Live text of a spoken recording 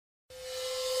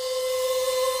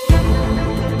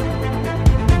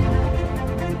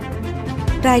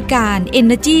รายการ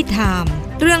Energy Time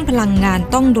เรื่องพลังงาน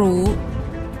ต้องรู้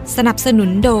สนับสนุน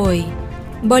โดย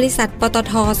บริษัทปต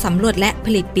ท.สำรวจและผ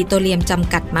ลิตปิโตรเลียมจ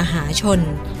ำกัดมหาชน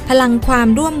พลังความ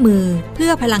ร่วมมือเพื่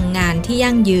อพลังงานที่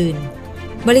ยั่งยืน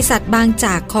บริษัทบางจ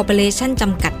ากคอร์ปอเรชั่นจ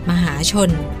ำกัดมหาชน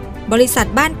บริษัท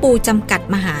บ้านปูจำกัด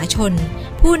มหาชน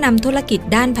ผู้นำธุรกิจ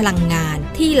ด้านพลังงาน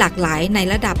ที่หลากหลายใน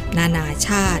ระดับนานาช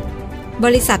าติบ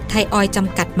ริษัทไทยออยล์จ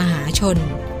ำกัดมหาชน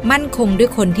มั่นคงด้วย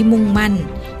คนที่มุ่งมั่น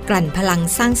กลั่นพลัง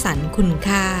สร้างสรรค์คุณ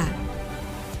ค่า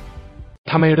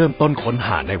ถ้าไม่เริ่มต้นค้นห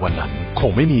าในวันนั้นค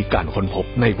งไม่มีการค้นพบ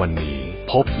ในวันนี้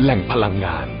พบแหล่งพลังง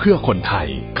านเพื่อคนไทย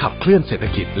ขับเคลื่อนเศรษฐ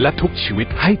กิจและทุกชีวิต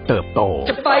ให้เติบโต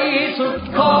จะไปสุด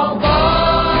ขอบฟ้า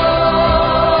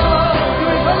ด้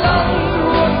วยพลัง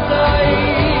รวมใจ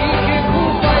เคียงคู่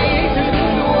ไปถึง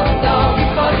ดวงดาวที่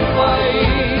ฝันใฝ่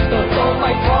เติบโตไป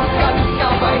พร้อมกันก้า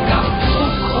วไปกับทุ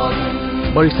กคน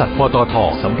บริษัทปตท.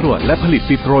สำรวจและผลิต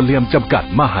ปิโตรเลียมจำกัด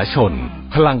มหาชน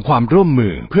พลังความร่วมมื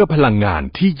อเพื่อพลังงาน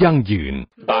ที่ยั่งยืน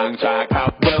บางจากขั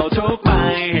บเร็วทุกไป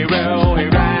ให้เร็วให้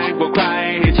แรงกว่าใคร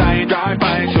ให้ใจร้อยไป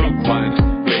ทุกวัน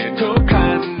เปลี่ยนทุกคั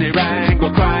นให้แรงกว่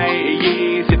าใคร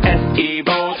20 SE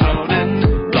Volt เท่านั้น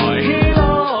ปล่อยให้โล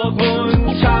กหมุน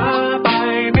ช้าไป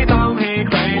ไม่ต้องให้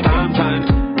ใครตามทัน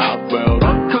อัพเวลร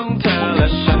ถของเธอและ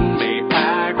ฉันไม่แพ้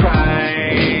ใคร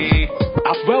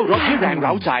อัพเวลรถให้แรงเร้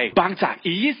าใจบางจาก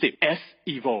E20 S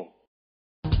Evo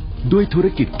ด้วยธุร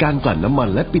กิจการกลั่นน้ำมัน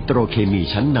และปิโตรเคมี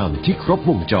ชั้นนำที่ครบ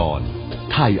วงจร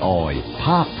ไทยออยล์ภ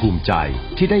าคภูมิใจ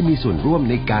ที่ได้มีส่วนร่วม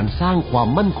ในการสร้างความ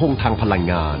มั่นคงทางพลัง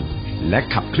งานและ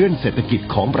ขับเคลื่อนเศรษฐกิจ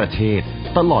ของประเทศ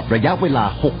ตลอดระยะเวลา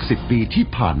60ปีที่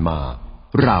ผ่านมา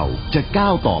เราจะก้า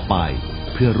วต่อไป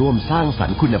เพื่อร่วมสร้างสรร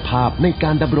ค์คุณภาพในก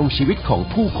ารดำรงชีวิตของ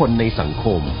ผู้คนในสังค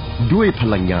มด้วยพ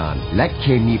ลังงานและเค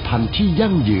มีภัณฑ์ที่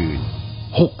ยั่งยืน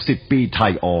60ปีไท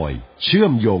ยออยล์เชื่อ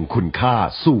มโยงคุณค่า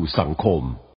สู่สังคม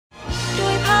ด้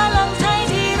วยพลังไทย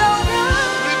ที่เรารัก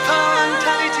ด้วยพลังไท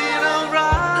ยที่เรา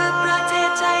รักเพื่อประเทศ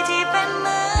ไทยที่เป็นเห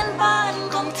มือนบ้าน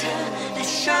ของเธอและ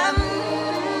ฉัน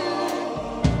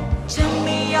จะไ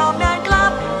ม่ยอมเดินกลั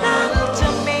บหลังจะ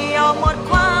ไม่ยอมหมด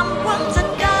ความหวังจะ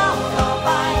ก้าวต่อไป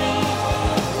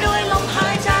ด้วยลมหา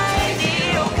ยใจเดี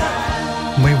ยวกัน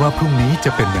ไม่ว่าพรุ่งนี้จ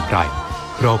ะเป็นอย่างไร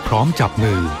เราพร้อมจับ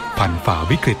มือผ่านฝ่า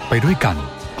วิกฤตไปด้วยกัน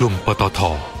กลุ่มปตท.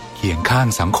เคียงข้าง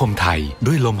สังคมไทย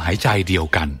ด้วยลมหายใจเดียว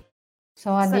กันส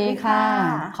วัสดีค่ะ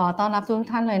ขอต้อนรับทุก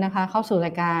ท่านเลยนะคะเข้าสู่ร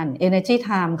ายการ Energy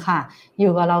Time ค่ะอ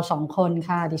ยู่กับเรา2คน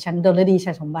ค่ะดิฉันดลฤดี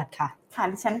ชัยสมบัติค่ะค่ะ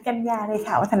ดิฉันกัญญาเลย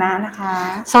ค่ะวัฒนานะคะ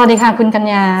สวัสดีค่ะคุณกัญ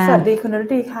ญาสวัสดีคุณดลฤ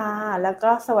ดีค่ะแล้วก็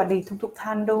สวัสดีทุกท่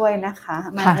านด้วยนะคะ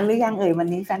มาหรือยังวัน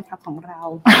นี้แฟนคลับของเรา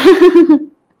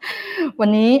วัน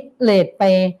นี้เลทไป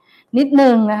นิดนึ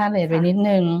งนะคะเลทไปนิด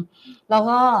นึงแล้ว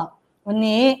ก็วัน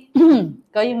นี้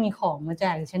ก็ยังมีของมาแจ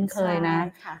กเช่นเคยนะ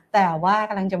แต่ว่า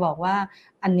กำลังจะบอกว่า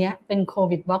อันเนี้ยเป็นโค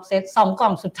วิดบ็อกเซต2กล่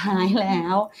องสุดท้ายแล้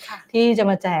วที่จะ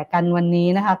มาแจกกันวันนี้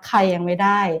นะคะใครยังไม่ไ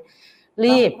ด้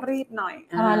รีบหน่อยเ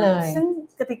ข้ามาเลยซึ่ง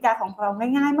กติกาของเรา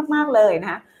ง่ายๆมากๆเลยนะ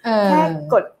คะแค่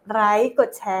กดไลค์กด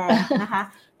แชร์นะคะ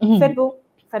Facebook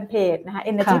Fanpage นะคะ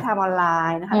Energy Time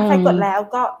Online นะคะใครกดแล้ว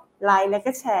ก็ไลค์แล้ว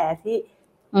ก็แชร์ที่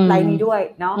ไลน์นี้ด้วย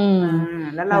เนาะ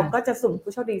แล้วเราก็จะสุ่ม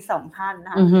ผู้โชคดี2ท่านน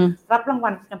ะคะรับรางวั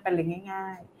ลกันไปเลยง่า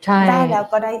ยๆได้แล้ว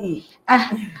ก็ได้อีก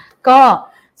ก็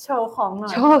โชว์ของหน่อ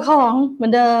ยโชว์ของเหมือ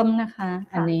นเดิมนะคะ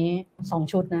อันนี้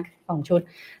2ชุดนะ2ชุด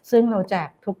ซึ่งเราแจก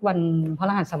ทุกวันพฤ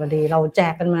หัสบดีเราแจ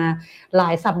กกันมาหลา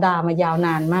ยสัปดาห์มายาวน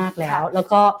านมากแล้ว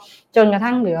ก็จนกระ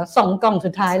ทั่งเหลือ2กล่องสุ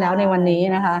ดท้ายแล้วในวันนี้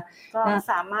นะคะก็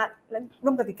สามารถร่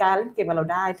วมกติกาเล่นเกมกับเรา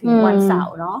ได้ถึงวันเสา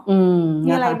ร์เนาะ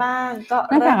มีอะไรบ้างก็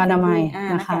หน้ากากอนามัย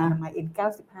นะคะอนามัย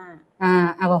N95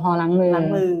 แอลกอฮอล์ล้างมือ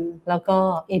แล้วก็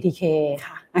ATK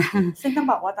ค่ะซึ่งต้อง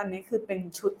บอกว่าตอนนี้คือเป็น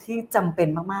ชุดที่จำเป็น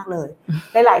มากๆเลย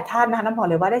หลายๆท่านนะคะน้ำบอก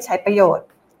เลยว่าได้ใช้ประโยชน์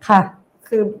ค่ะ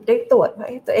คือได้ตรวจว่า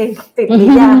ตัวเองติดหรื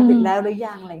อยังติดแล้วหรือ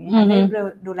ยังอะไรอย่างเงี้ยได้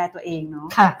ดูแลตัวเองเนาะ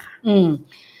ค่ะ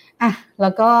แล้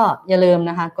วก็อย่าลืม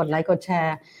นะคะกดไลค์กดแช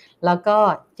ร์แล้วก็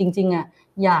จริง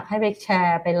ๆอยากให้ไปแช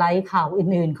ร์ไปไลค์ข่าว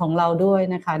อื่นๆของเราด้วย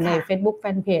นะคะใน Facebook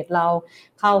Fanpage เรา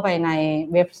เข้าไปใน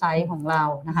เว็บไซต์ของเรา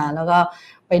นะคะแล้วก็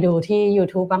ไปดูที่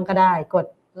YouTube บ้างก็ได้กด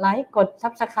ไลค์กด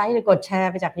Subscribe หรือกดแชร์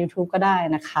ไปจาก YouTube ก็ได้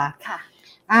นะคะค่ะ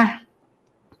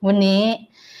วันนี้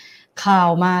ข่าว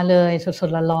มาเลยสด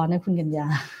ๆร้อนๆนะคุณกัญญา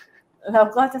แล้ว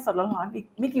ก็จะสดร้อนๆอีก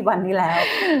ไม่กี่วันนี้แล้ว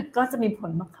ก็จะมีผ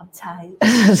ลบังคับใช้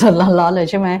สดร้อนๆเลย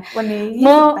ใช่ไหมวันนี้เ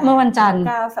มื่อวันจันทร์9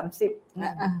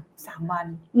 30 3วัน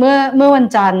เมื่อวัน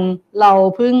จันทร์เรา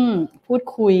เพิ่งพูด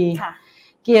คุย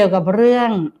เกี่ยวกับเรื่อง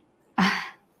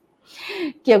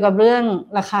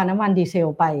ราคาน้ำมันดีเซล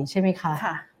ไปใช่ไหมคะ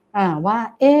ว่า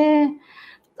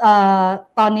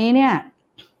ตอนนี้เนี่ย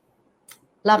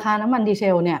ราคาน้ำมันดีเซ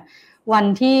ลเนี่ยวัน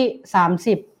ที่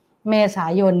30 เมษา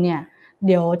ยนเนี่ย เ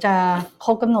ดี๋ยวจะคร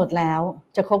บกำหนดแล้ว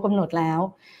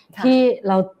ที่เ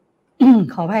รา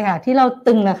ขออภัยค่ะที่เรา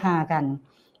ตึงราคากัน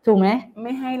ถูกไหมไ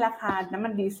ม่ให้ราคาน้ำมั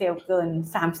นดีเซลเกิน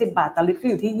30 บาทต่อลิตรก็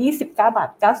อยู่ที่29 บาท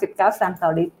 99 สตางค์ต่อ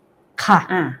ลิตรค่ะ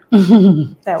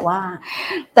แต่ว่า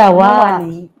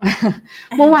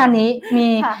เมื่อวานนี้มี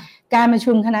การประ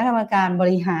ชุมคณะกรรมการบ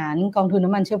ริหารกองทุน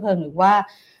น้ำมันเชื้อเพลิงหรือว่า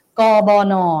กบ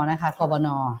น.นะคะกบน.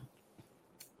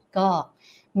ก็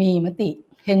มีมติ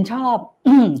เห็นชอบ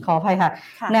ขออภัยค่ะ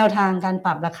แนวทางการป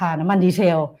รับราคาน้ำมันดีเซ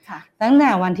ลตั้งแต่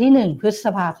วันที่1พฤษ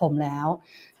ภาคมแล้ว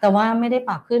แต่ว่าไม่ได้ป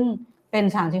รับขึ้นเป็น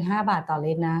35 บาทต่อ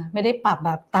ลิตรนะไม่ได้ปรับแบ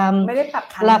บตาม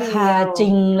ราคาจริ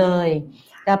งเลย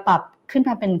แต่ปรับขึ้นม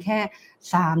าเป็นแค่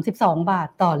32 บาท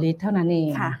ต่อลิตรเท่านั้นเอ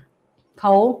งเข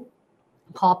า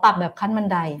ขอปรับแบบขั้นบัน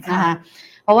ไดนะคะ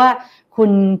เพราะว่าคุ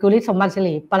ณกุลิศสมบัติสิ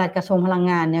ริปลัดกระทรวงพลัง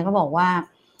งานเนี่ยก็บอกว่า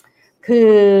คื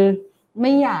อไ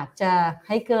ม่อยากจะใ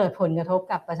ห้เกิดผลกระทบ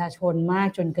กับประชาชนมาก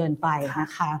จนเกินไปนะ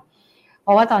คะเพร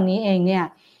าะว่าตอนนี้เองเนี่ย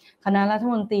คณะรัฐ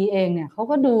มนตรีเองเนี่ยเขา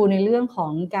ก็ดูในเรื่องขอ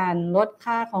งการลด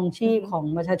ค่าครองชีพของ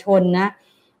ประชาชนนะ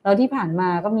แล้วที่ผ่านมา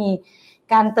ก็มี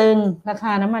การตึงราค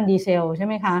าน้ำมันดีเซลใช่ไ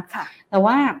หมคะแต่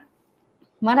ว่า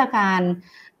มาตรการ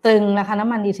ตึงราคาน้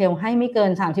ำมันดีเซลให้ไม่เกิ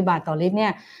น30 บาทต่อลิตรเนี่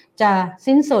ยจะ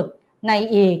สิ้นสุดใน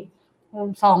อีก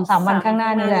 2-3 วันข้างหน้า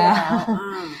นี้แล้ว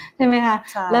ใช่ไหมคะ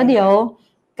แล้วเดี๋ยว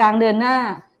กลางเดือนหน้า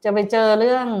จะไปเจอเ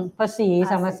รื่องภาษี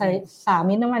สา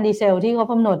มิตน้ำมันดีเซลที่เขา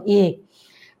กำหนดอีก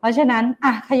เพราะฉะนั้น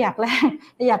ขยักแ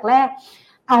รก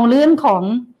เอาเรื่องของ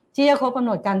ที่จะครบกำห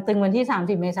นดการตึงวันที่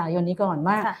30 เมษายนนี้ก่อน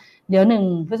ว่าเดี๋ยว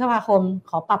1 พฤษภาคม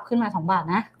ขอปรับขึ้นมา2 บาท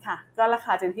นะค่ะก็ราค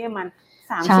าจะที่ประมาณ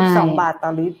32 บาทต่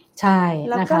อลิตรใช่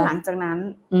แล้วก็หลังจากนั้น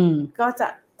ก็จะ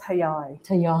ทยอย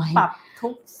ปรับทุ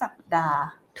กสัปดาห์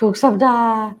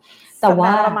แต่ว่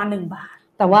าประมาณ1 บาท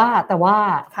แต่ว่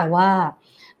า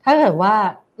ถ้าเกิดว่า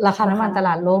ราคาน้ำมันตล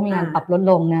าดโลกมีการปรับลด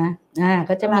ลงนะ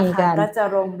ก็จะมีการก็จะ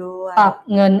ลงด้วยปรับ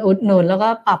เงินอุดหนุนแล้วก็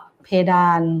ปรับเพดา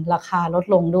นราคาลด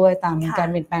ลงด้วยตามการ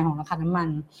เปลี่ยนแปลงของราคาน้ำมัน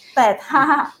แต่ถ้า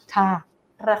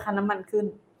ราคาน้ำมันขึ้น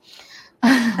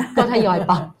ก็ทยอย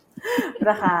ปรับ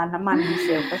ราคาน้ำมันดีเซ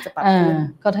ลก็จะปรับขึ้น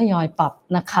ก็ทยอยปรับ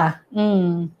นะคะ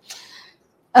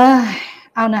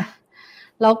เอานะ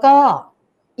แล้วก็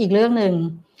อีกเรื่องนึง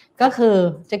ก็คือ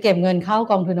จะเก็บเงินเข้า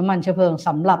กองทุนน้ำมันเชื้อเพลิง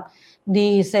สำหรับดี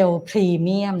เซลพรีเ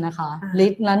มียมนะคะลิ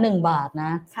ตรละ1 บาทน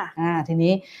ะที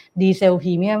นี้ดีเซลพ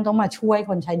รีเมียมต้องมาช่วย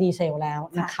คนใช้ดีเซลแล้ว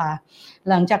นะคะ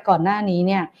หลังจากก่อนหน้านี้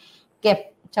เนี่ยเก็บ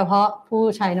เฉพาะผู้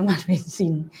ใช้น้ำมันเบนซิ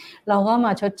นเราก็ม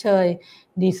าชดเชย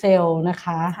ดีเซลนะค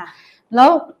ะแล้ว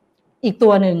อีกตั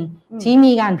วหนึ่งที่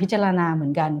มีการพิจารณาเหมื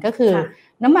อนกันก็คือ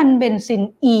น้ำมันเบนซิน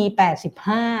E85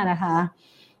 นะคะ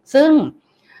ซึ่ง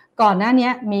ก่อนหน้านี้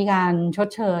มีการชด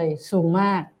เชยสูงม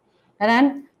ากดังนั้น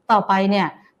ต่อไปเนี่ย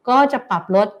ก็จะปรับ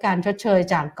ลดการชดเชย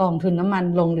จากกองทุนน้ำมัน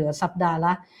ลงเหลือสัปดาห์ล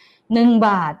ะ1 บ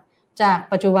าทจาก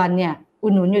ปัจจุบันเนี่ยอุ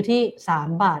ดหนุนอยู่ที่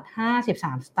3 บาท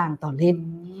 53 สตางค์ต่อลิตร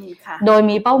โดย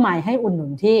มีเป้าหมายให้อุดหนุ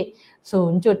นที่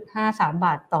 0.53 บ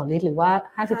าทต่อลิตรหรือว่า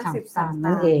53 สตางค์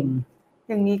นั่นเอง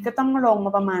อย่างนี้ก็ต้องลงม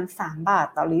าประมาณ3 บาท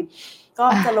ต่อลิตรก็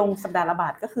จะลงสัปดาห์ละบา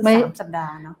ทก็คือ3 สัปดา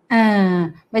ห์เนาะ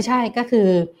ไม่ใช่ก็คือ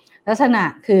ลักษณะ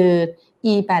คือ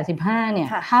E85 เนี่ย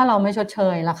ถ้าเราไม่ชดเช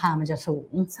ยราคามันจะสู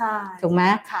งใช่ถูกไหม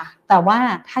แต่ว่า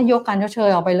ถ้ายกการชดเชย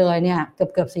ออกไปเลยเนี่ยเ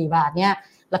กือบ4 บาทเนี่ย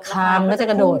ราคามันก็จะ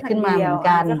กระโดดขึ้นมาเหมือน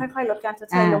กันจะค่อยๆลดการชด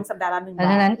เชยลงสัปดาห์ละ1 บาท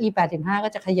ดังนั้น E85 ก็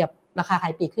จะขยับราคาขา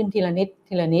ยปลีกขึ้นทีละนิด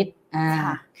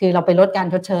คือเราไปลดการ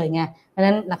ชดเชยไงเพราะฉะ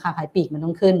นั้นราคาขายปลีกมันต้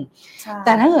องขึ้นแ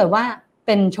ต่ถ้าเกิดว่าเ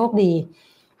ป็นโชคดี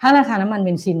ถ้าราคาน้ำมันเบ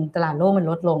นซินตลาดโลกมัน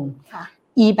ลดลง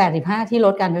E85 ที่ล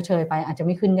ดการชดเชยไปอาจจะไ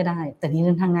ม่ขึ้นก็ได้แต่นี้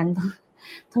ทางนั้น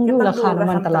ต้องดูราคาน้ำ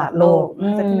มันตลาดโลก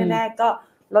แต่ที่แน่ๆก็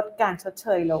ลดการชดเช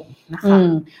ยลงนะคะ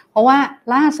เพราะว่า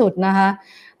ล่าสุดนะคะ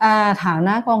ฐาน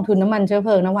ะกองทุนน้ำมันเชื้อเพ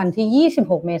ลิงณวันที่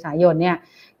26 เมษายนเนี่ย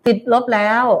ติดลบแล้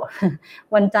ว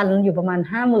วันจันทร์อยู่ประมาณ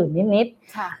 50,000 นิด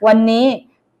ๆวันนี้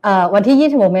วันที่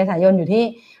26 เมษายนอยู่ที่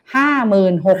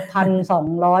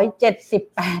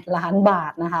 56,278 ล้านบา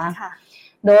ทนะคะ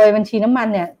โดยบัญชีน้ำมัน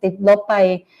เนี่ยติดลบไป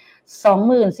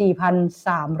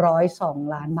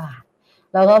 24,302 ล้านบาท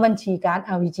แล้วก็บัญชีก๊าซ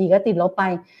LPG ก็ติดลบไป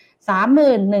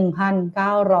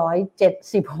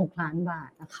 31,976 ล้านบาท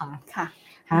นะคะ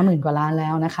50,000 กว่าล้านแล้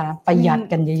วนะคะประหยัด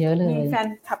กันเยอะๆเลยมีแฟน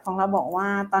คลับของเราบอกว่า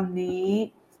ตอนนี้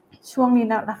ช่วงนี้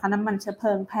ราคาน้ำมันเชื้อเพ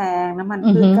ลิงแพงน้ำมัน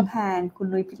พืชก็แพงคุณ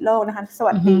นุ้ยพิษโลกนะคะส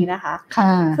วัสดีนะคะ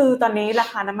คือตอนนี้รา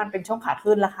คาน้ำมันเป็นช่วงขา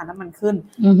ขึ้นราคาน้ำมันขึ้น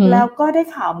แล้วก็ได้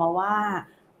ข่าวมาว่า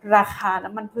ราคา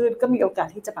น้ำมันพืชก็มีโอกาส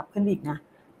ที่จะปรับขึ้นอีกนะ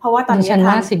เพราะว่าตอนนี้ฉัน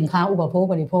ว่าสินค้าอุปโภค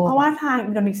บริโภคเพราะว่าทาง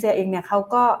อินโดนีเซียเองเนี่ยเขา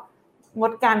ก็ง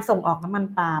ดการส่งออกน้ำมัน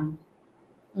ปาล์ม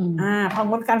พอ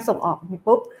งดการส่งออก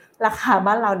ปุ๊บ ราคา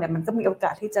บ้านเราเนี่ยมันก็มีโอก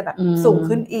าสที่จะแบบสูง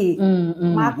ขึ้นอีก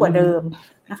มากกว่าเดิม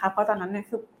นะคะเพราะตอนนั้นเนี่ย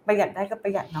คือประหยัดได้ก็ปร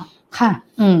ะหยัดเนาะค่ะ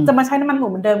จะมาใช้น้ำมันหมู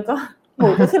เหมือนเดิมก็หมู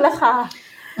ก็ขึ้นราคา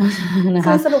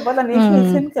คือสรุปว่าตอนนี้คือ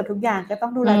ขึ้นเกือบทุกอย่างก็ต้อ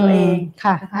งดูแลตัวเอง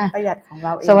นะคะประหยัดของเร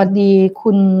าเองสวัสดี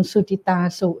คุณสุจิตา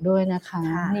สุด้วยนะคะ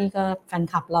นี่ก็แฟน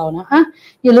คลับเรานะ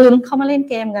อย่าลืมเข้ามาเล่น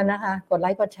เกมกันนะคะกดไล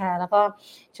ค์กดแชร์แล้วก็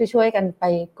ช่วยกันไป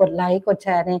กดไลค์กดแช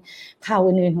ร์ในข่าว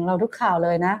อื่นๆของเราทุกข่าวเล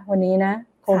ยนะวันนี้นะ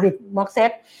โควิดบ็อกเซ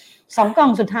ต2 กล่อ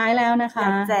งสุดท้ายแล้วนะคะ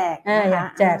อยาก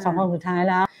แจก2 กล่องสุดท้าย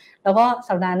แล้วก็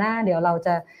สัปดาห์หน้าเดี๋ยวเราจ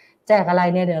ะแจกอะไร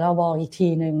เนี่ยเดี๋ยวเราบอกอีกที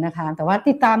นึงนะคะแต่ว่า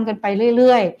ติดตามกันไปเ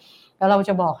รื่อยๆแล้วเราจ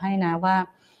ะบอกให้นะว่า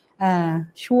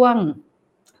ช่วง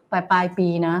ปลายปี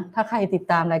นะถ้าใครติด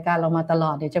ตามรายการเรามาตล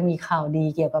อดเดี๋ยวจะมีข่าวดี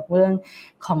เกี่ยวกับเรื่อง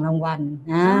ของรางวัล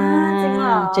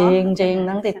จริง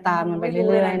ต้องติดตามกันไปเ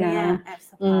รื่อยๆนะ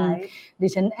ดิ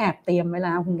ฉันแอบเตรียมไว้แ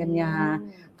ล้วคุณกัญญา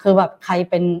คือแบบใคร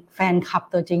เป็นแฟนคลับ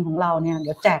ตัวจริงของเราเนี่ยเ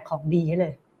ดี๋ยวแจกของดีให้เล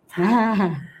ย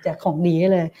แจกของดีให้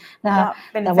เลยนะคะ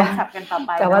แต่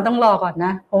ว่าต้องรอก่อนน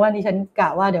ะเพราะว่าดิฉันกะ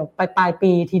ว่าเดี๋ยวปลาย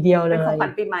ปีทีเดียวเลยเป็นของขวั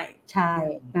ญปีใหม่ใช่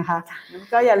นะคะงั้น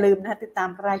ก็อย่าลืมนะติดตาม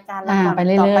รายการเราไปเ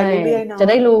รื่อยๆจะ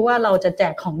ได้รู้ว่าเราจะแจ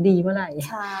กของดีเมื่อไหร่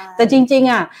แต่จริง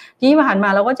ๆอ่ะที่ผ่านมา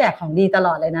เราก็แจกของดีตล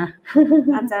อดเลยนะ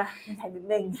อาจจะมีแถมนิด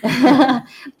นึง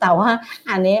แต่ว่า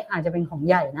อันนี้อาจจะเป็นของ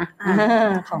ใหญ่นะ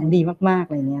ของดีมากๆ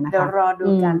เลยเนี่ยนะคะเดี๋ยวรอดู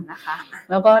กันนะคะ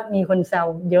แล้วก็มีคนแซว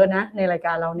เยอะนะในรายก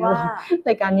ารเราเนี่ยว่า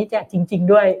รายการนี้แจกจริง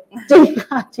ๆด้วยจริง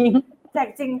ค่ะจริงแจก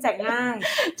จริงแจกง่าย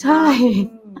ใช่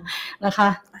นะคะ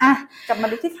กลับมา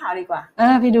ดูที่ข่าวดีกว่า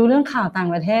ไปดูเรื่องข่าวต่าง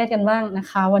ประเทศกันบ้างนะ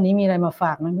คะวันนี้มีอะไรมาฝ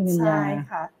ากนะคุณกัญญาใช่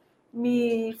ค่ะมี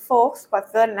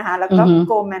Volkswagen นะคะแล้วก็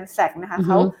Goldman Sachs นะคะเ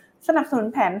ขาสนับสนุน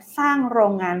แผนสร้างโร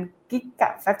งงาน Giga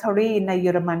Factory ในเย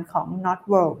อรมันของ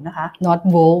Northvolt นะคะ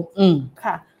Northvolt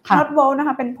ค่ะNorthvolt นะค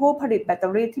ะเป็นผู้ผลิตแบตเตอ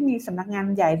รี่ที่มีสำนักงาน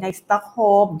ใหญ่ในสต็อกโฮ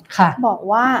ล์มบอก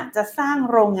ว่าจะสร้าง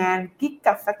โรงงาน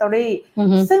Giga Factory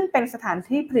ซึ่งเป็นสถาน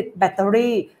ที่ผลิตแบตเตอ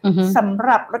รี่สำห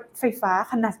รับรถไฟฟ้า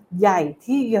ขนาดใหญ่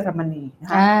ที่เยอรมนีนะ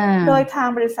คะโดยทาง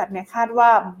บริษัทเนี่ยคาดว่า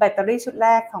แบตเตอรี่ชุดแร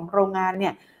กของโรงงานเนี่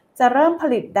ยจะเริ่มผ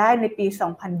ลิตได้ในปี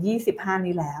 2025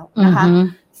 นี้แล้วนะคะ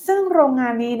ซึ่งโรงงา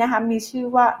นนี้นะคะมีชื่อ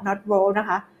ว่า Northvolt นะ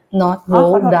คะ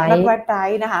Northvolt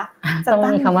Drive นะคะจะต้อ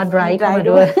งมีคำว่า Drive เข้ามา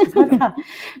ด้วย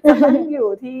จะตั้งอยู่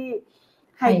ที่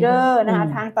ไฮเดอร์นะคะ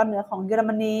ทางตอนเหนือของเยอร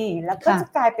มนีแล้วก็จะ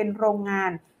กลายเป็นโรงงา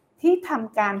นที่ท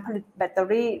ำการผลิตแบตเตอ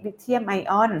รี่ลิเธียมไอ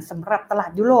ออนสำหรับตลา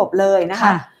ดยุโรปเลยนะค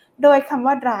ะโดยคำ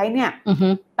ว่า Drive เนี่ย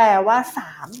แปลว่า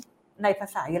3ในภา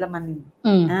ษาเยอรมนี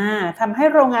ทำให้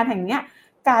โรงงานแห่งนี้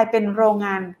กลายเป็นโรงง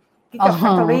านGiga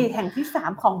Factory แห่งที่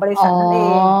3ของบริษัทนั่นเอ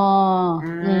ง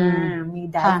มี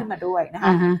ได้ขึ้นมาด้วยนะค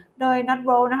ะโดย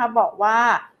Northvolt นะคะบอกว่า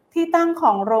ที่ตั้งข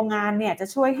องโรงงานเนี่ยจะ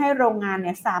ช่วยให้โรงงานเ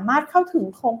นี่ยสามารถเข้าถึง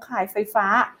โครงข่ายไฟฟ้า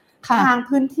ทาง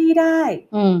พื้นที่ได้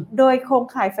โดยโครง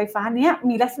ข่ายไฟฟ้าเนี้ย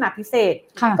มีลักษณะพิเศษ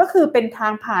ก็คือเป็นทา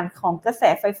งผ่านของกระแส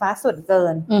ไฟฟ้าส่วนเกิ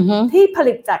นที่ผ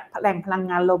ลิตจากแหล่งพลัง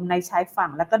งานลมในชายฝั่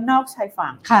งและก็นอกชาย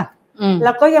ฝั่งแ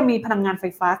ล้วก็ยังมีพลังงานไฟ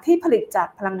ฟ้าที่ผลิตจาก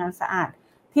พลังงานสะอาด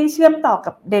ที่เชื่อมต่อ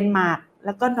กับเดนมาร์กแ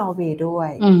ล้วก็นอร์เวย์ด้วย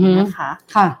นะคะ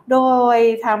โดย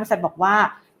ทางบริษัทบอกว่า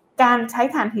การใช้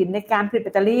ถ่านหินในการผลิตแบ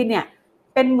ตเตอรี่เนี่ย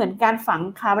เป็นเหมือนการฝัง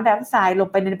คาร์บอนไดออกไซด์ลง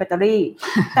ไปในแบตเตอรี่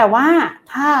แต่ว่า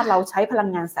ถ้าเราใช้พลัง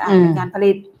งานสะอาดในการผ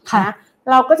ลิตนะ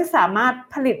เราก็จะสามารถ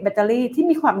ผลิตแบตเตอรี่ที่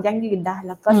มีความยั่งยืนได้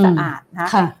แล้วก็สะอาดนะ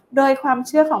โดยความเ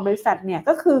ชื่อของบริษัทเนี่ย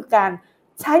ก็คือการ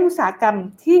ใช้อุตสาหกรรม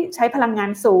ที่ใช้พลังงา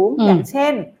นสูงอย่างเช่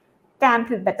นการผ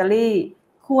ลิตแบตเตอรี่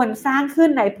ควรสร้างขึ้น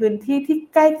ในพื้นที่ที่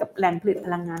ใกล้กับแหล่งผลิตพ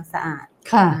ลังงานสะอาด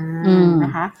น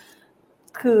ะคะ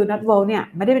คือ Northvolt เนี่ย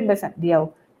ไม่ได้เป็นบริษัทเดียว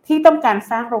ที่ต้องการ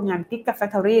สร้างโรงงาน Giga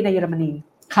Factory ในเยอรมนี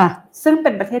ซึ่งเป็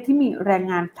นประเทศที่มีแรง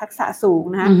งานทักษะสูง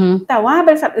นะคะแต่ว่าบ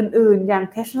ริษัทอื่นๆอย่าง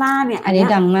Tesla เนี่ยอันนี้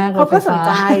ดังมากเขาก็สนใ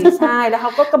จใช่แล้วเข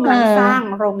าก็กำลังสร้าง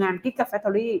โรงงาน Giga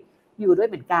Factory อยู่ด้วย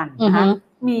เหมือนกันนะคะ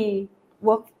มี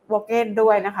Volkswagen ด้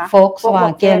วยนะคะ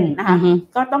Volkswagen นะคะ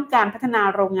ก็ต้องการพัฒนา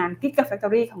โรงงาน Giga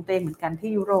Factory ของตัวเองเหมือนกันที่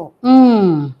ยุโรป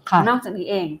นอกจากนี้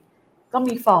เองก็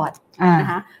มี Ford นะ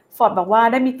คะ Ford บอกว่า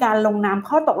ได้มีการลงนาม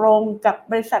ข้อตกลงกับ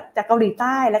บริษัทจากเกาหลีใ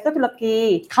ต้และก็ตุรกี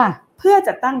เพื่อ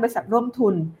จัดตั้งบริษัทร่วมทุ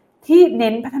นที่เ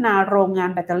น้นพัฒนาโรงงาน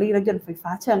แบตเตอรี่รถยนต์ไฟฟ้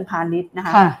าเชิงพาณิชย์นะค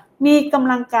ะมีก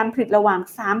ำลังการผลิตระหว่าง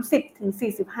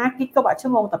 30-45 กิกะวัตต์ชั่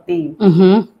วโมงต่อปี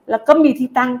แล้วก็มีที่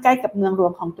ตั้งใกล้กับเมืองหลว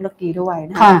งของตุรกีด้วย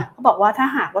นะคะเขาบอกว่าถ้า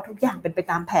หากว่าทุกอย่างเป็นไป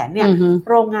ตามแผนเนี่ย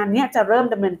โรงงานนี้จะเริ่ม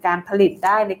ดำเนินการผลิตไ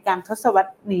ด้ในกลางทศวรร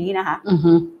ษนี้นะคะ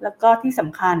แล้วก็ที่ส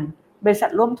ำคัญบริษัท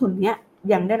ร่วมทุนเนี้ย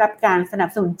ยังได้รับการสนับ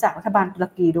สนุนจากรัฐบาลตุร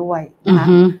กีด้วยนะคะ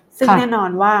ซึ่งแน่นอ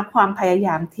นว่าความพยาย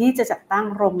ามที่จะจัดตั้ง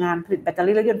โรงงานผลิตแบตเตอ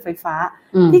รี่รถยนต์ไฟฟ้า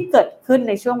ที่เกิดขึ้นใ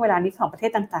นช่วงเวลานี้ของประเท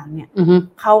ศต่างๆเนี่ย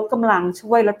เขากำลัง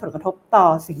ช่วยลดผลกระทบต่อ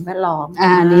สิ่งแวดล้อม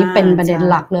อันนี้เป็นประเด็น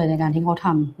หลักเลยในการที่เขาท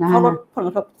ำนะคะเขาลดผลก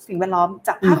ระทบสิ่งแวดล้อมจ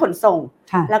ากภาคขนส่ง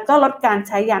แล้วก็ลดการใ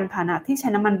ช้ยานพาหนะที่ใช้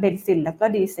น้ำมันเบนซินแล้วก็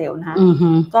ดีเซลนะคะ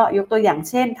ก็ยกตัวอย่าง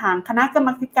เช่นทางคณะกรรม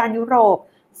าการยุโรป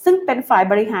ซึ่งเป็นฝ่าย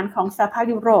บริหารของสหภาพ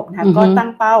ยุโรปนะคะก็ตั้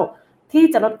งเป้าที่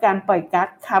จะลดการปล่อยก๊าซ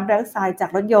คาร์บอนไดออกไซด์จาก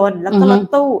รถยนต์แล้วก็รถ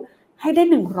ตู้ให้ได้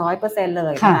 100% เล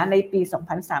ยนะคะในปี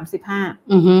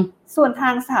 2035ส่วนทา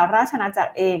งสหราชอาณาจัก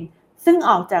รเองซึ่ง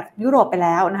ออกจากยุโรปไปแ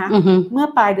ล้วนะคะเมื่อ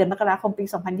ปลายเดือนมกราคมปี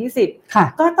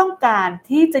 2020ก็ต้องการ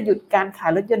ที่จะหยุดการขา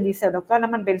ยรถยนต์ดีเซลแล้วก็น้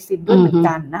ำมันเบนซินด้วยเหมือน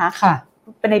กันนะคะ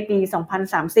เป็นในปี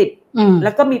 2030แ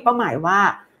ล้วก็มีเป้าหมายว่า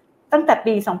ตั้งแต่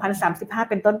ปี 2035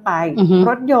 เป็นต้นไปร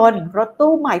ถยนต์รถ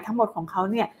ตู้ใหม่ทั้งหมดของเขา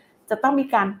เนี่ยจะต้องมี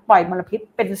การปล่อยมลพิษ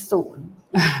เป็นศูนย์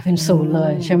เป็นศูนย์เล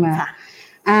ยใช่ไหม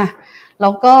แล้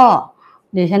วก็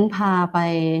เดี๋ยวฉันพาไป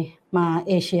มา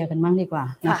เอเชียกันบ้างดีกว่า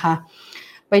นะคะ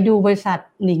ไปดูบริษัท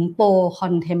หนิงโปคอ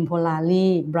นเทมโพรารี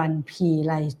บรันพีไ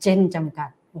ลเจนจำกัด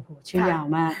โอ้โหชื่อยาว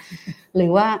มากหรื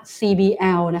อว่า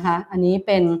CBL นะคะอันนี้เ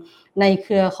ป็นในเค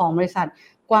รือของบริษัท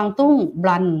กวางตุ้งบ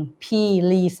รันพี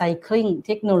รีไซคลิงเ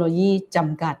ทคโนโลยีจ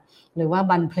ำกัดหรือว่า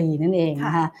บันพลีนั่นเองน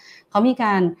ะคะเขามีก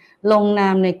ารลงนา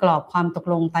มในกรอบความตก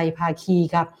ลงไตรภาคี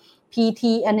กับ PT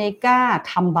อเนกา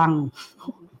ทำบัง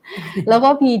แล้วก็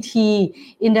PT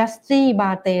Industry บ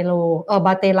าเ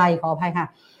ตไลขออภัยค่ะ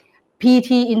PT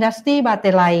Industry บาเต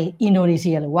ไลอินโดนีเ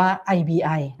ซียหรือว่า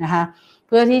IBI นะคะเ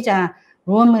พื่อที่จะ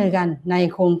ร่วมมือกันใน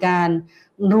โครงการ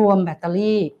รวมแบตเตอ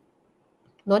รี่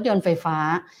รถยนต์ไฟฟ้า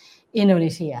อินโดนี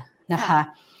เซียนะคะ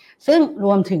ซึ่งร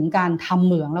วมถึงการทำเ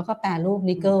หมืองแล้วก็แปรรูป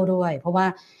นิกเกิลด้วยเพราะว่า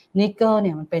นิกเกิลเ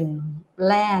นี่ยมันเป็นแ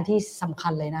ร่ที่สำคั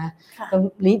ญเลยนะ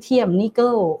ลิเธียมนิกเกิ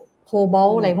ลโคบอล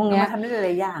ต์อะไรพวกนี้ทำได้หล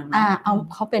ายอย่างเอา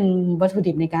เขาเป็นวัตถุ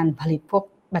ดิบในการผลิตพวก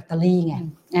แบตเตอรี่ไง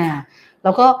แ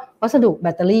ล้วก็วัสดุแบ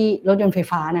ตเตอรี่รถยนต์ไฟ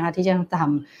ฟ้านะคะที่จะท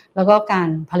ำแล้วก็การ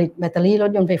ผลิตแบตเตอรี่ร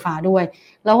ถยนต์ไฟฟ้าด้วย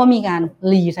แล้วก็มีการ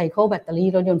รีไซเคิลแบตเตอรี่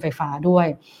รถยนต์ไฟฟ้าด้วย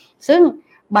ซึ่ง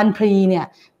บันพลีเนี่ย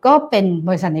ก็เป็นบ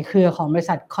ริษัทในเครือของบริ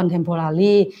ษัท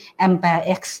Contemporary Ampere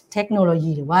X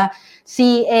Technology หรือว่า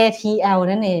CATL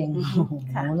นั่นเอง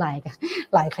ห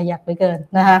ลายขยักไปเกิน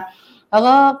นะคะแล้ว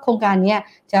ก็โครงการนี้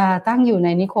จะตั้งอยู่ใน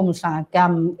นิคมอุตสาหกรร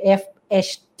ม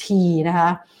FHT นะคะ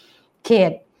เข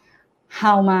ตฮ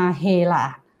าวมาเฮลา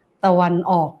ตะวัน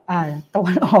ออก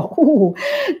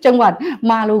จังหวัด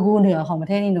มาลูกูเหนือของประ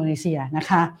เทศอินโดนีเซียนะ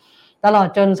คะตลอด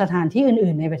จนสถานที่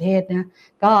อื่นๆในประเทศนะ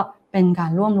ก็เป็นกา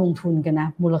รร่วมลงทุนกันนะ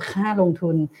มูลค่าลงทุ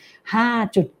น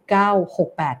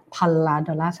 5.968 พันล้านด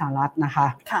อลลาร์สหรัฐนะคะ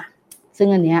ซึ่ง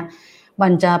อันเนี้ยมั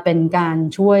นจะเป็นการ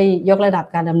ช่วยยกระดับ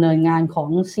การดำเนินงานของ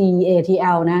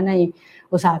CATL นะใน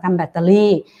อุตสาหกรรมแบตเตอ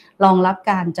รี่รองรับ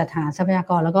การจัดหาทรัพยา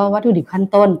กรแล้วก็วัตถุดิบขั้น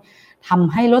ต้นท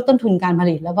ำให้ลดต้นทุนการผ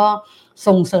ลิตแล้วก็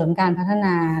ส่งเสริมการพัฒน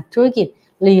าธุรกิจ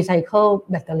รีไซเคิล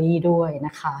แบตเตอรี่ด้วยน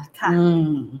ะคะ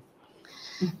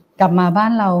กลับมาบ้า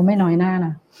นเราไม่น้อยหน้าน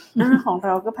ะของเร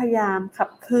าก็พยายามขับ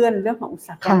เคลื่อนเรื่องของอุตส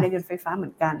าหกรรมยานยนต์ไฟฟ้าเหมื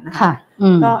อนกันนะคะ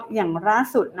ก็อย่างล่า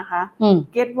สุดนะคะ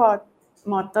Gateway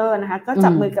Motor นะคะก็จั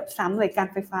บมือกับ3หน่วยการ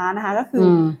ไฟฟ้านะคะก็คือ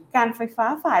การไฟฟ้า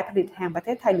ฝ่ายผลิตแห่งประเท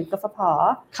ศไทยหรือกฟผ.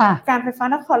การไฟฟ้า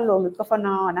นครหลวงหรือกฟน.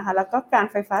นะคะแล้วก็การ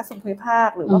ไฟฟ้าส่วนภูมิภาค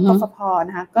หรือว่ากฟผ.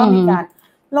นะคะก็มีการ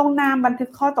ลงนามบันทึ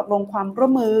กข้อตกลงความร่ว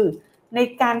มมือใน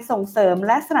การส่งเสริมแ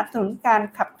ละสนับสนุนการ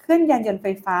ขับเคลื่อนยานยนต์ไฟ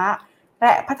ฟ้าแล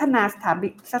ะพัฒนาส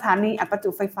ถานีอัดประจุ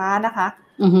ไฟฟ้านะคะ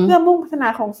เพื่อมุ่งพัฒนา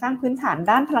โครงสร้างพื้นฐาน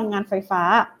ด้านพลังงานไฟฟ้า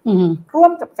ร่ว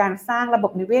มกับการสร้างระบ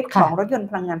บนิเวศของรถยนต์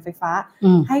พลังงานไฟฟ้า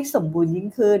ให้สมบูรณ์ยิ่ง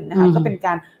ขึ้นนะคะก็เป็นก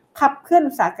ารขับเคลื่อน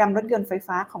อุตสาหกรรมรถยนต์ไฟ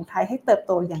ฟ้าของไทยให้เติบโ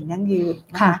ตอย่างยั่งยืน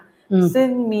นะคะซึ่ง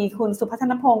มีคุณสุพัฒ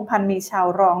นพงษ์พันมีชาว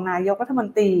รองนายกรัฐมน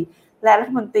ตรีและรั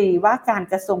ฐมนตรีว่าการ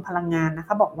กระทรวงพลังงานนะค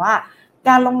ะบอกว่าก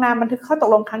ารลงนามบันทึกข้อตก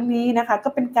ลงครั้งนี้นะคะก็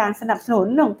เป็นการสนับสนุน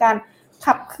ของการ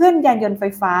ขับเคลื่อนยานยนต์ไฟ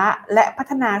ฟ้าและพั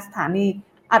ฒนาสถานี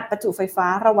อัดประจุไฟฟ้า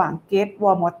ระหว่าง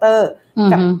Gateway Motor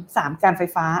กับ3การไฟ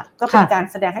ฟ้าก็เป็นการ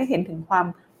แสดงให้เห็นถึงความ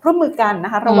ร่วมมือกันน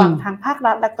ะคะระหว่างทางภาค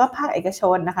รัฐและก็ภาคเอกช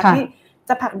นนะคะที่จ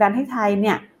ะผลักดันให้ไทยเ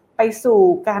นี่ยไปสู่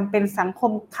การเป็นสังค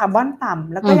มคาร์บอนต่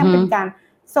ำแล้วก็ยังเป็นการ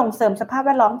ส่งเสริมสภาพแว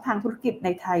ดล้อมทางธุรกิจใน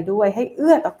ไทยด้วยให้เ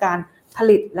อื้อต่อการผ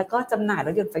ลิตและก็จำหน่ายร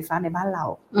ถยนต์ไฟฟ้าในบ้านเรา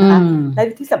นะคะและ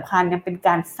ที่สำคัญยังเป็นก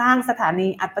ารสร้างสถานี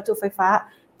อัดประจุไฟฟ้า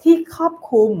ที่ครอบ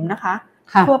คลุมนะคะ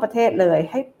ทั่วประเทศเลย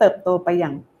ให้เติบโตไปอย่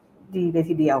างดีเลย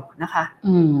ทีเดียวนะคะ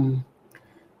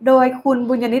โดยคุณ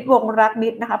บุญยนิตวงศ์รักนิ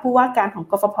ตนะคะผู้ว่าการของ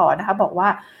กฟผ.นะคะบอกว่า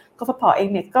กฟผ.เอง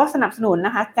เนี่ยก็สนับสนุนน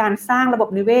ะคะการสร้างระบบ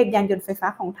นิเวศยานยนต์ไฟฟ้า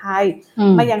ของไทย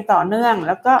มาอย่างต่อเนื่องแ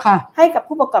ล้วก็ให้กับ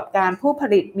ผู้ประกอบการผู้ผ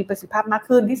ลิตมีประสิทธิภาพมาก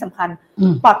ขึ้นที่สำคัญ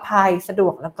ปลอดภัยสะดว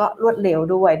กแล้วก็รวดเร็ว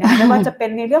ด้วยนะคะไม่ว่าจะเป็น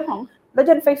ในเรื่องของรถ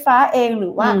ยนต์ไฟฟ้าเองหรื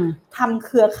อว่าทำเค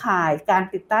รือข่ายการ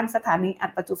ติดตั้งสถานีอัด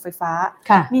ประจุไฟฟ้า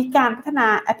มีการพัฒนา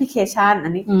แอปพลิเคชันอั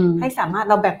นนี้ให้สามารถ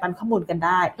เราแบ่งปันข้อมูลกันไ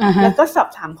ด้แล้วก็สอบ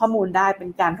ถามข้อมูลได้เป็น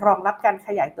การรองรับการข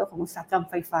ยายตัวของอุตสาหกรรม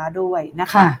ไฟฟ้าด้วยนะ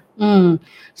คะ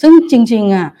ซึ่งจริง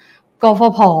ๆกฟ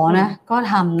ผ.นะก็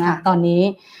ทำนะตอนนี้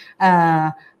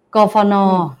กฟน.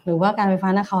หรือว่าการไฟฟ้า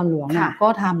นครหลวงเนี่ยก็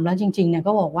ทำแล้วจริงๆเนี่ย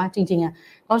ก็บอกว่าจริง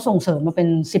ๆก็ส่งเสริมมาเป็น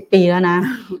10 ปีแล้วนะ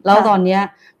แล้วตอนนี้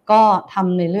ก็ท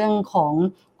ำในเรื่องของ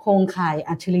โครงข่าย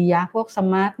อัจฉริยะพวกส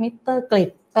มาร์ทมิเตอร์กริ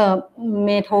ดเม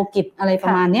โทรกริดอะไรปร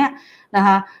ะมาณเนี้ยนะค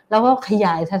ะแล้วก็ขย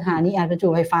ายสถานีอัดประจุ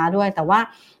ไฟฟ้าด้วยแต่ว่า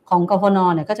ของกฟน.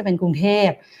เนี่ยก็จะเป็นกรุงเทพ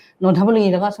นนทบุรี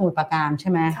แล้วก็สมุทรปราการใช่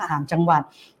ไหม3 จังหวัด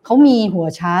เขามีหัว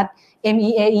ชาร์จ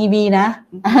MEAEV นะ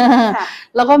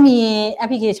แล้วก็มีแอป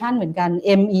พลิเคชันเหมือนกัน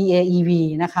MEAEV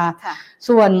นะคะ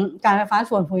ส่วนการไฟฟ้า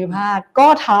ส่วนภูมิภาคก็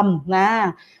ทำนะ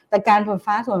แต่การไฟ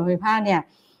ฟ้าส่วนภูมิภาคเนี่ย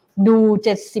ดู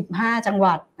75 จังห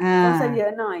วัดก็จะเยอ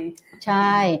ะหน่อยใ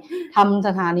ช่ทำส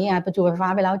ถานีอัดประจุไฟฟ้า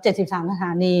ไปแล้ว73 สถ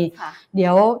านีเดี๋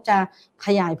ยวจะข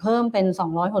ยายเพิ่มเป็น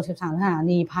263 สถา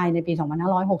นีภายในปี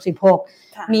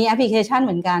2566มีแอปพลิเคชันเห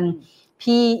มือนกัน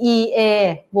PEA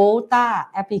Volta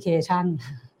Application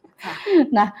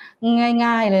นะ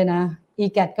ง่ายๆเลยนะ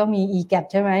EGAT ก็มี EGAT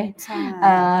ใช่ไหม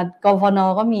กฟน.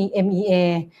ก็มี MEA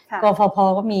กฟผ.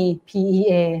ก็มี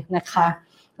PEA นะคะ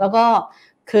แล้วก็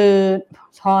คือ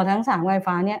พอทั้ง3ไฟ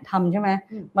ฟ้าเนี่ยทำใช่ไหม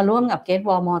มาร่วมกับ Great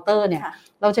Wall Motor เนี่ย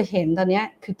เราจะเห็นตอนนี้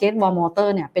คือ Great Wall Motor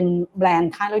เนี่ยเป็นแบรน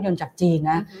ด์ค่ายรถยนต์จากจีน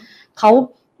นะเขา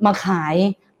มาขาย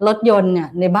รถยนต์เนี่ย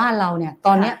ในบ้านเราเนี่ยต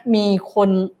อนนี้มีคน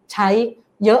ใช้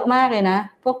เยอะมากเลยนะ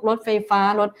พวกรถไฟฟ้า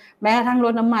รถแม้กระทั่งร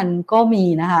ถน้ำมันก็มี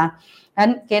นะคะดังนั้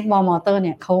น Great Wall Motor เ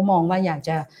นี่ยเขามองว่าอยากจ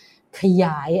ะขย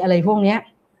ายอะไรพวกนี้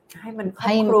ให้มันครอ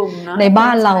บคลุมในบ้า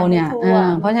นเราเนี่ย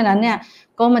เพราะฉะนั้นเนี่ย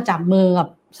ก็มาจับมือกับ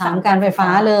3 การไฟฟ้า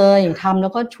เลยทำแล้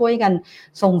วก็ช่วยกัน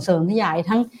ส่งเสริมขยาย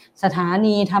ทั้งสถา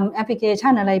นีทำแอปพลิเคชั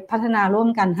นอะไรพัฒนาร่วม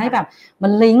กันให้แบบมั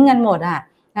นลิงก์กันหมด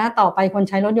นะต่อไปคน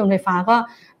ใช้รถยนต์ไฟฟ้าก็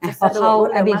พอเข้า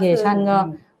แอปพลิเคชันก็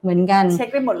เหมือนกันเช็ค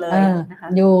ได้หมดเลยนะคะ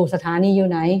อยู่สถานีอยู่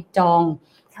ไหนจอ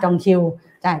งคิว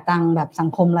จ่ายตังค์แบบสัง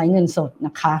คมไร้เงินสดน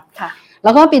ะคะแ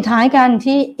ล้วก็ปิดท้ายกัน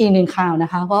ที่อีกหนึ่งข่าวน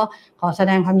ะคะก็ขอแส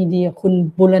ดงความยินดีกับคุณ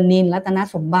บุรณินทร์รัตน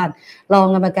สมบัติรอง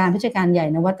กรรมการผู้จัดการใหญ่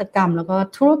นวัตกรรมแล้วก็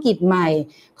ธุรกิจใหม่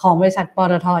ของบริษัทป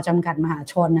ตท.จำกัดมหา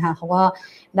ชนนะคะเขาก็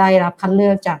ได้รับคัดเลื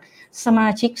อกจากสมา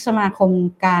ชิกสมาคม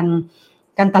กา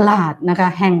รตลาดนะคะ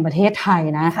แห่งประเทศไทย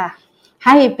นะใ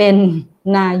ห้เป็น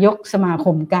นายกสมาค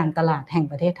มการตลาดแห่ง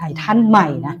ประเทศไทยท่านใหม่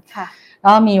นะแล้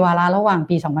วมีวาระระหว่าง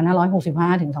ปี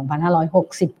2565ถึง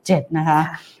2567นะคะ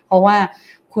เพราะว่า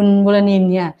คุณบุรณินท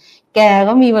ร์เนี่ยแก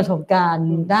ก็มีประสบการณ์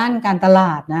ด้านการตล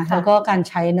าดนะแล้วก็การ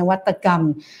ใช้นวัตกรรม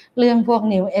เรื่องพวก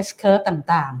New S-curve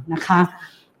ต่างๆนะคะ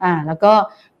แล้วก็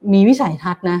มีวิสัย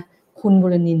ทัศน์นะคุณบุ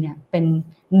รณินทร์เนี่ยเป็น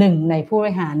หนึ่งในผู้บ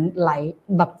ริหาร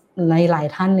หลาย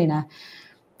ท่านเลยนะ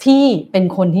ที่เป็น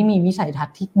คนที่มีวิสัยทัศ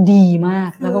น์ที่ดีมา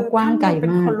กแล้วก็กว้างไกลมากเป็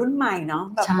นคนรุ่นใหม่เนาะ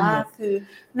แบบว่าคือ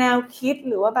แนวคิด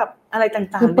หรือว่าแบบอะไรต่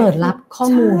างๆคือเปิดรับข้อ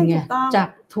มูลไงจาก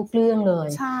ทุกเรื่องเลย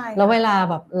แล้วเวลา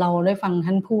แบบเราได้ฟัง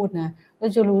ท่านพูดนะเรา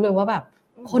จะรู้เลยว่าแบบ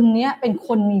คนนี้เป็นค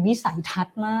นมีวิสัยทัศ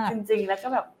น์มากจริงๆแล้วก็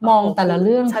แบบมองแต่ละเ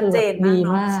รื่องชัดเจนดี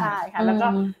มากใช่ค่ะแล้วก็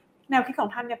แนวคิดขอ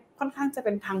งท่านเนี่ยค่อนข้างจะเ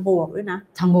ป็นทางบวกด้วยนะ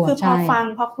ทางบวกคือพอฟัง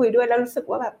พอคุยด้วยแล้วรู้สึก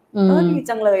ว่าแบบดี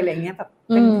จังเลยอะไรเงี้ยแบบ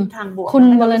เป็นทางบวกคุณ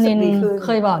วรณินทร์เค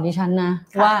ยบอกดิฉันนะ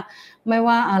ว่าไม่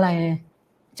ว่าอะไร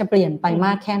จะเปลี่ยนไปม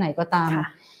ากแค่ไหนก็ตาม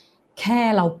แค่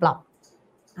เราปรับ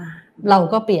เรา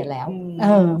ก็เปลี่ยนแล้ว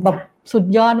แบบสุด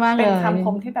ยอดมากเลยเป็นคำค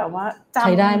มที่แบบว่าจ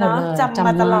ำได้เนาะจำม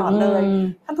าตลอดเลย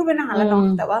ท่านพูดเป็นอาหารแล้วเนาะ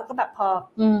แต่ว่าก็แบบพอ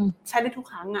ใช้ได้ทุก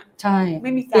ครั้งอ่ะใช่ไ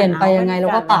ม่มีการเปลี่ยนไปยังไงเรา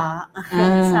ก็ปรับ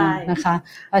ใช่นะคะ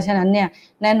เพราะฉะนั้นเนี่ย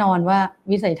แน่นอนว่า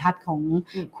วิสัยทัศน์ของ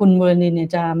คุณบุรณินทร์เนี่ย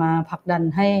จะมาผลักดัน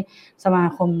ให้สมา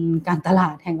คมการตลา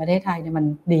ดแห่งประเทศไทยเนี่ยมัน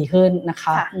ดีขึ้นนะค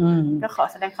ะก็ขอ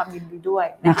แสดงความยินดีด้วย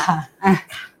นะคะ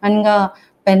มันก็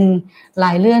เป็นหล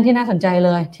ายเรื่องที่น่าสนใจเ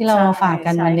ลยที่เรามาฝาก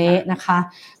กันวันนี้นะคะ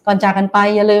ก่อนจากกันไป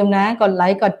อย่าลืมนะกดไล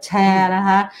ค์กดแชร์นะค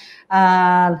ะ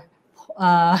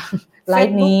ไล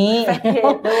ฟ์นี้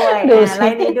ด้วยไล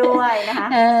ฟ์นี้ด้วยนะคะ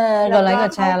กดไลค์ก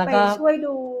ดแชร์แล้วก็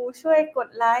ช่วยกด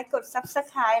ไลค์กด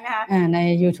Subscribe นะคะใน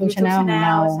YouTube Channel ของเ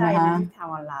รานะคะ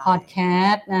พอดแค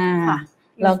สต์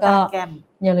แล้วก็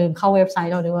อย่าลืมเข้าเว็บไซ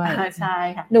ต์เราด้วยใช่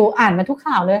ค่ะดูอ่านมาทุก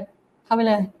ข่าวเลย เข้าไป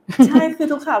เลยใช่คือ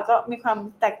ทุกข่าวก็มีความ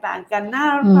แตกต่างกันน่า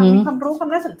มีความรู้ความ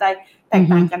น่าสนใจแตก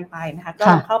ต่างกันไปนะคะก็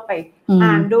เข้าไป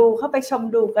อ่านดูเข้าไปชม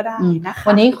ดูก็ได้นะคะ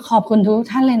วันนี้ขอบคุณทุก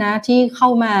ท่านเลยนะที่เข้า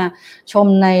มาชม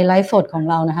ในไลฟ์สดของ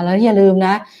เรานะคะแล้วอย่าลืมน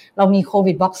ะเรามีโค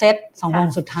วิดบ็อกเซต2 วง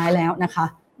สุดท้ายแล้วนะคะ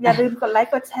อย่าลืมกดไลค์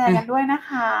กดแชร์กันด้วยนะค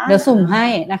ะเดี๋ยวสุ่มให้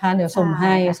นะคะเดี๋ยวสุ่มใ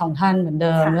ห้2ท่านเหมือนเ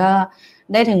ดิมก็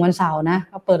ได้ถึงวันเสาร์นะ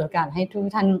ก็เปิดโอกาสให้ทุก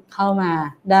ท่านเข้ามา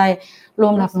ได้ร่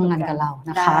วมรับฟังงานกับเรา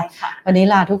นะคะวันนี้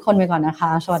ลาทุกคนไปก่อนนะคะ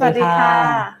สวัสดีค่ะ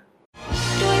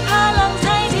ด้วยพลังใจ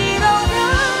ที่เรารั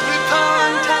กด้วยพลั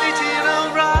งใจที่เรา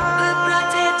รักด้วยประ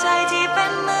เทศใจที่เป็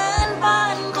นเหมือนบ้า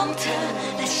นของเธอ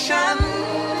และฉัน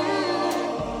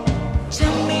จะ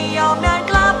ไม่ยอมเดิน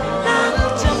กลับหลัง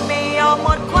จะไม่ยอมหม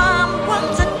ดความหวัง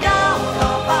จะก้าวต่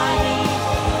อไป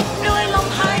ด้วยลม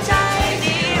หายใจเ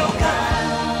ดียวกัน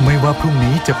ไม่ว่าพรุ่ง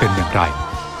นี้จะเป็นอย่างไร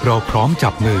เราพร้อมจั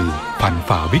บมือผ่าน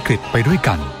ฝ่าวิกฤตไปด้วย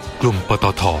กันกลุ่มปต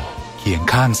ท.เคียง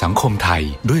ข้างสังคมไทย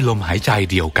ด้วยลมหายใจ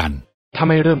เดียวกันถ้า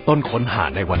ไม่เริ่มต้นค้นหา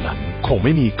ในวันนั้นคงไ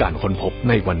ม่มีการค้นพบ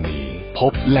ในวันนี้พ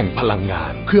บแหล่งพลังงา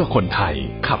นเพื่อคนไทย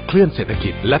ขับเคลื่อนเศรษฐกิ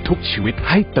จและทุกชีวิต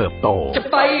ให้เติบโตจะ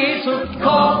ไปสุดข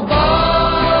อบฟ้า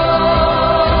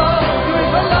ด้วย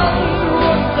พลังร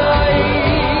วมใจ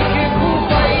เคียงคู่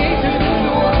ไปถึงด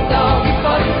วงดาวที่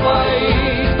ฝันใฝ่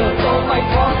เติบโตไป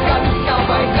พร้อมกันก้าว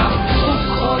ไปกับทุก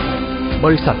คนบ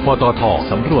ริษัทปตท.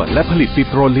สำรวจและผลิตปิ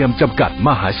โตรเลียมจำกัดม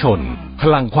หาชนพ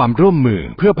ลังความร่วมมือ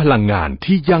เพื่อพลังงาน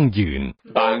ที่ยั่งยืน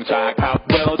บางจากขับ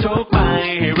เร็วทุกไป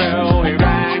ให้เร็วให้แร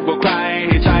งกว่าใครใ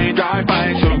ห้ใจร้ายไป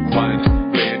ทุกวัน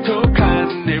เปลี่ยนทุกคัน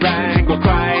ให้แรงกว่าใค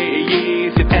ร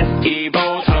20 SE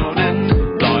Volt เท่านั้น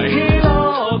ปล่อยให้โล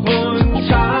กหมุน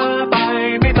ช้าไป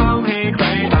ไม่ต้องให้ใคร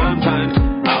ตามทัน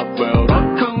อัพเวลรถ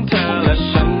ของเธอและ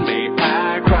ฉันไม่แพ้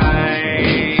ใคร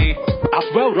อัพ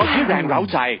เวลรถให้แรงเร้า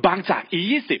ใจบางจาก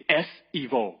E20 S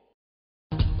Evo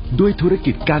ด้วยธุร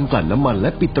กิจการกลั่นน้ำมันแล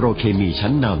ะปิโตรเคมี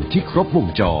ชั้นนำที่ครบวง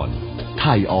จรไท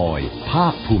ยออยล์ภา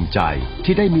คภูมิใจ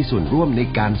ที่ได้มีส่วนร่วมใน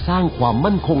การสร้างความ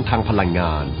มั่นคงทางพลังง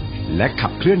านและขั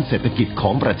บเคลื่อนเศรษฐกิจขอ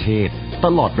งประเทศต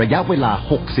ลอดระยะเวลา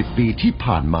60 ปีที่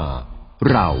ผ่านมา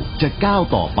เราจะก้าว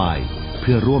ต่อไปเ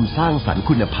พื่อร่วมสร้างสรรค์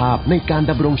คุณภาพในการ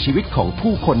ดำรงชีวิตของ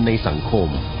ผู้คนในสังคม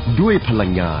ด้วยพลั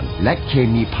งงานและเค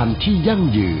มีภัณฑ์ที่ยั่ง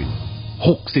ยืน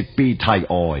60 ปีไทย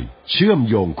ออยล์เชื่อม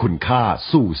โยงคุณค่า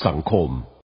สู่สังคม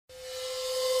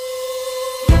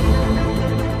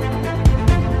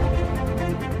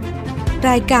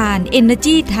รายการ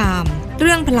Energy Time เ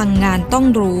รื่องพลังงานต้อง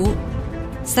รู้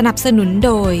สนับสนุนโ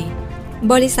ดย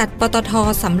บริษัทปตท.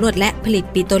สำรวจและผลิต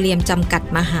ปิโตรเลียมจำกัด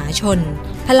มหาชน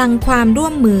พลังความร่ว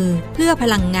มมือเพื่อพ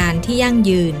ลังงานที่ยั่ง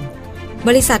ยืนบ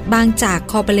ริษัทบางจาก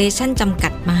คอร์ปอเรชั่นจำกั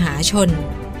ดมหาชน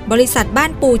บริษัทบ้า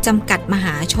นปูจำกัดมห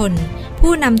าชน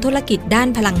ผู้นำธุรกิจด้าน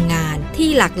พลังงานที่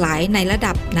หลากหลายในระ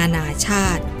ดับนานาชา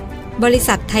ติบริ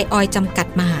ษัทไทยออยล์จำกัด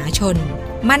มหาชน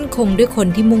มั่นคงด้วยคน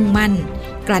ที่มุ่งมั่น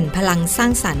กลั่นพลังสร้า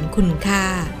งสรรค์คุณค่า